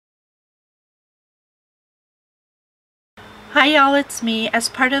Hi y'all, it's me. As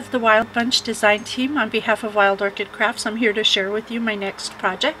part of the Wild Bunch design team on behalf of Wild Orchid Crafts, I'm here to share with you my next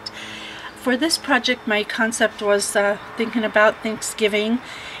project. For this project, my concept was thinking about Thanksgiving,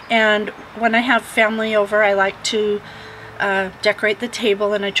 and when I have family over, I like to decorate the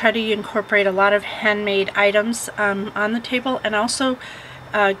table, and I try to incorporate a lot of handmade items on the table, and also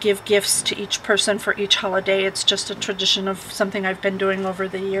give gifts to each person for each holiday. It's just a tradition of something I've been doing over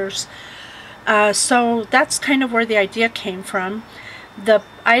the years. So that's kind of where the idea came from. The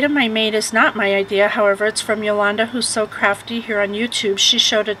item I made is not my idea, however, it's from Yolanda, who's so crafty here on YouTube. She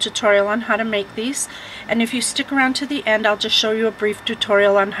showed a tutorial on how to make these, and if you stick around to the end, I'll just show you a brief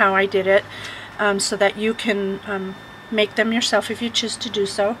tutorial on how I did it, so that you can make them yourself if you choose to do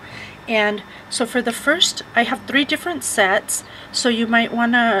so. And so for the first, I have 3 different sets, so you might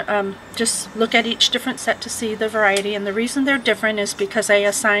want to just look at each different set to see the variety, and the reason they're different is because I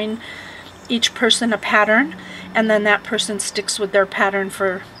assign each person a pattern, and then that person sticks with their pattern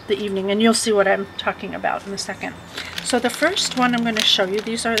for the evening, and you'll see what I'm talking about in a second. So the first one I'm going to show you,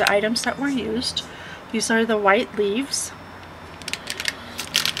 these are the items that were used. These are the white leaves,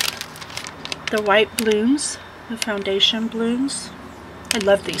 the white blooms, the foundation blooms. I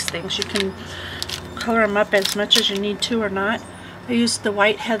love these things. You can color them up as much as you need to or not. I used the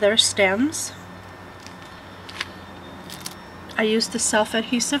white heather stems. I used the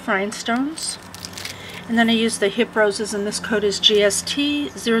self-adhesive rhinestones, and then I used the hip roses, and this code is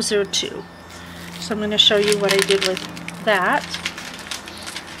GST002. So I'm going to show you what I did with that.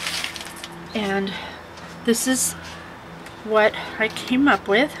 And this is what I came up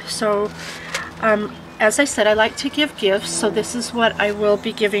with. So as I said, I like to give gifts, so this is what I will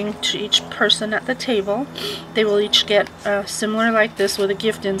be giving to each person at the table. They will each get similar like this with a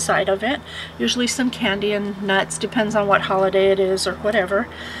gift inside of it, usually some candy and nuts, depends on what holiday it is or whatever.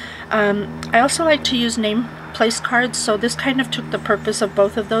 I also like to use name place cards, so this kind of took the purpose of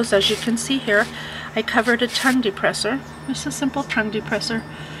both of those. As you can see here, I covered a tongue depressor, just a simple tongue depressor,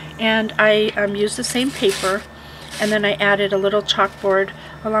 and I used the same paper, and then I added a little chalkboard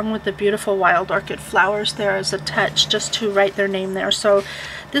along with the beautiful wild orchid flowers there as a touch, just to write their name there. So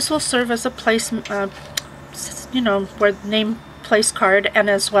this will serve as a place, where name place card, and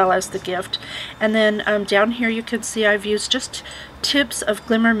as well as the gift. And then down here you can see I've used just tips of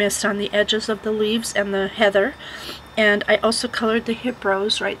glimmer mist on the edges of the leaves and the heather, and I also colored the hip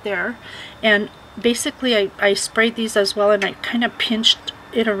rose right there. And basically I sprayed these as well, and I kind of pinched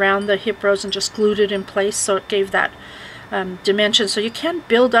it around the hip rose and just glued it in place, so it gave that dimension. So you can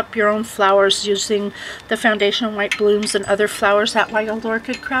build up your own flowers using the foundation white blooms and other flowers at Wild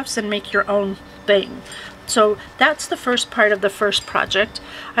Orchid Crafts and make your own thing. So that's the first part of the first project.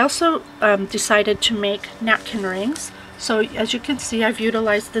 I also decided to make napkin rings. So as you can see, I've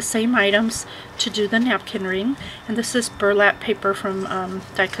utilized the same items to do the napkin ring, and this is burlap paper from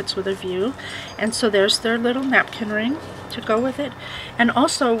Die Cuts with a View, and so there's their little napkin ring to go with it. And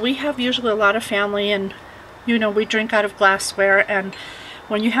also we have usually a lot of family, and we drink out of glassware, and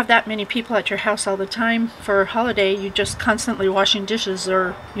when you have that many people at your house all the time for a holiday, you just constantly washing dishes,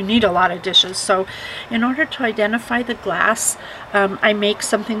 or you need a lot of dishes. So in order to identify the glass, I make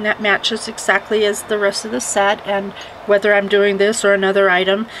something that matches exactly as the rest of the set, and whether I'm doing this or another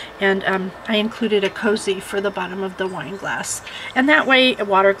item, and I included a cozy for the bottom of the wine glass. And that way, a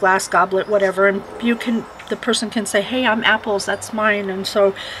water glass, goblet, whatever, and the person can say, hey, I'm apples, that's mine. And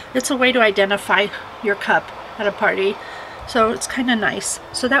so it's a way to identify your cup at a party. So it's kind of nice.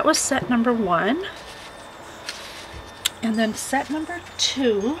 So that was set number 1. And then set number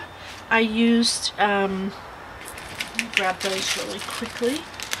 2, I used, let me grab those really quickly.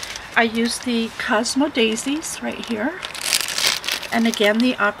 I used the Cosmo daisies right here. And again,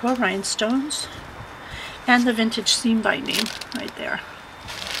 the aqua rhinestones. And the vintage seam binding right there.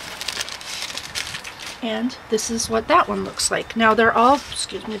 And this is what that one looks like. Now they're all,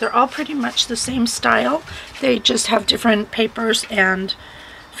 they're all pretty much the same style. They just have different papers and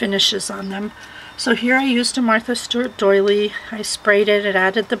finishes on them. So here I used a Martha Stewart doily. I sprayed it. It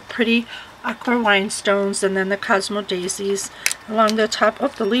added the pretty aqua rhinestones and then the Cosmo daisies along the top. Oh,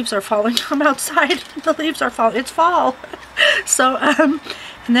 the leaves are falling from outside. The leaves are falling. It's fall. So,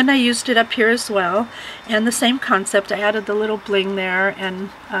 and then I used it up here as well, and the same concept. I added the little bling there, and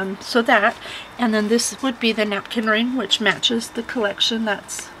so that, and then this would be the napkin ring, which matches the collection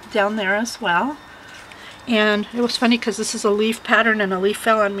that's down there as well. And it was funny because this is a leaf pattern, and a leaf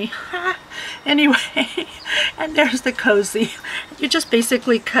fell on me. Anyway, and there's the cozy. You just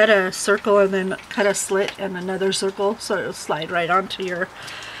basically cut a circle and then cut a slit and another circle, so it'll slide right onto your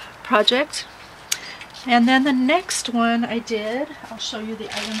project. And then the next one I did, I'll show you the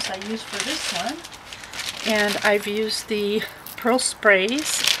items I used for this one. and I've used the pearl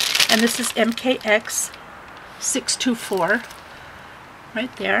sprays, and this is MKX 624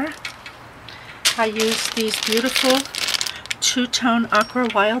 right there. I use these beautiful two-tone aqua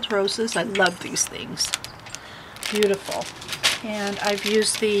wild roses. I love these things. Beautiful. And I've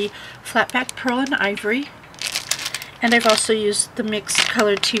used the flatback pearl and ivory, and I've also used the mixed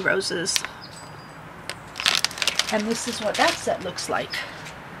colored tea roses. And this is what that set looks like.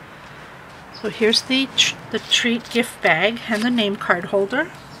 So here's the treat gift bag and the name card holder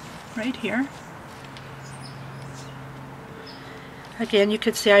right here. Again, you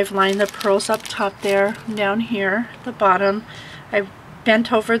can see I've lined the pearls up top there, down here, the bottom. I've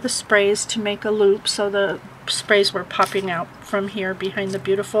bent over the sprays to make a loop so the sprays were popping out from here behind the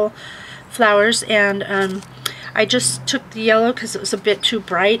beautiful flowers. And I just took the yellow because it was a bit too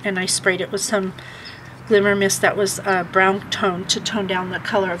bright, and I sprayed it with some glimmer mist that was brown tone to tone down the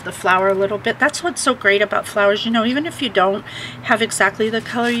color of the flower a little bit. That's what's so great about flowers. You know, even if you don't have exactly the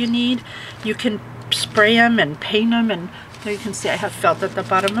color you need, you can spray them and paint them. And there you can see I have felt at the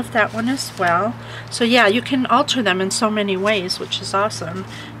bottom of that one as well. So yeah, you can alter them in so many ways, which is awesome.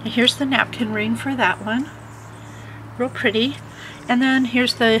 And here's the napkin ring for that one. Real pretty. And then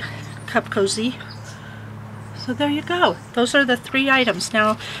here's the cup cozy. So there you go. Those are the 3 items.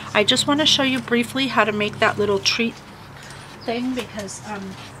 Now, I just want to show you briefly how to make that little treat thing, because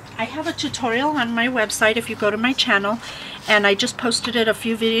I have a tutorial on my website if you go to my channel, and I just posted it a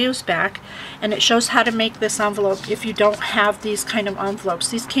few videos back, and it shows how to make this envelope if you don't have these kind of envelopes.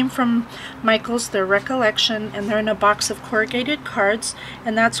 These came from Michael's, their Recollection, and they're in a box of corrugated cards,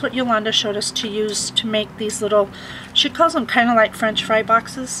 and that's what Yolanda showed us to use to make these little, she calls them kind of like French fry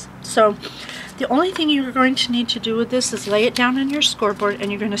boxes. So the only thing you're going to need to do with this is lay it down on your scoreboard,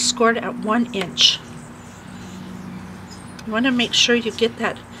 and you're going to score it at 1 inch. You want to make sure you get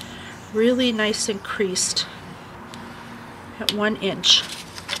that really nice and creased at 1 inch.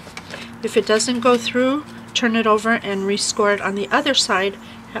 If it doesn't go through, turn it over and rescore it on the other side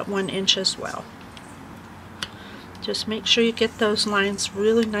at 1 inch as well. Just make sure you get those lines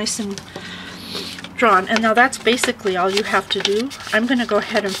really nice and drawn. And now that's basically all you have to do. I'm going to go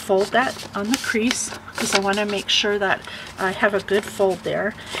ahead and fold that on the crease because I want to make sure that I have a good fold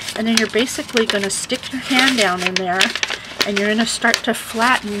there. And then you're basically going to stick your hand down in there, and you're going to start to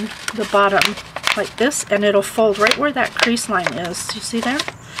flatten the bottom like this, and it'll fold right where that crease line is. You see there?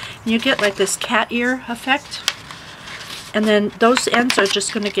 And you get like this cat ear effect. And then those ends are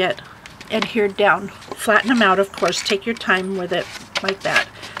just going to get adhered down. Flatten them out, of course. Take your time with it like that.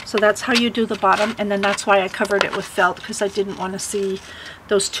 So that's how you do the bottom, and then that's why I covered it with felt, because I didn't want to see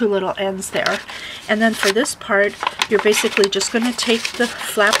those 2 little ends there. And then for this part, you're basically just going to take the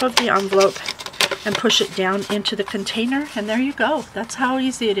flap of the envelope and push it down into the container, and there you go. That's how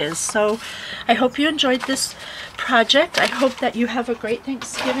easy it is. So I hope you enjoyed this project. I hope that you have a great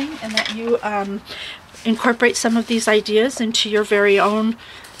Thanksgiving, and that you incorporate some of these ideas into your very own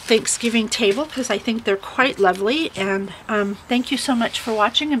Thanksgiving table, because I think they're quite lovely. And thank you so much for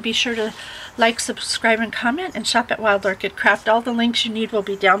watching, and be sure to like, subscribe, and comment, and shop at Wild Orchid Craft. All the links you need will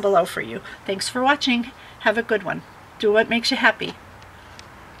be down below for you. Thanks for watching. Have a good one. Do what makes you happy.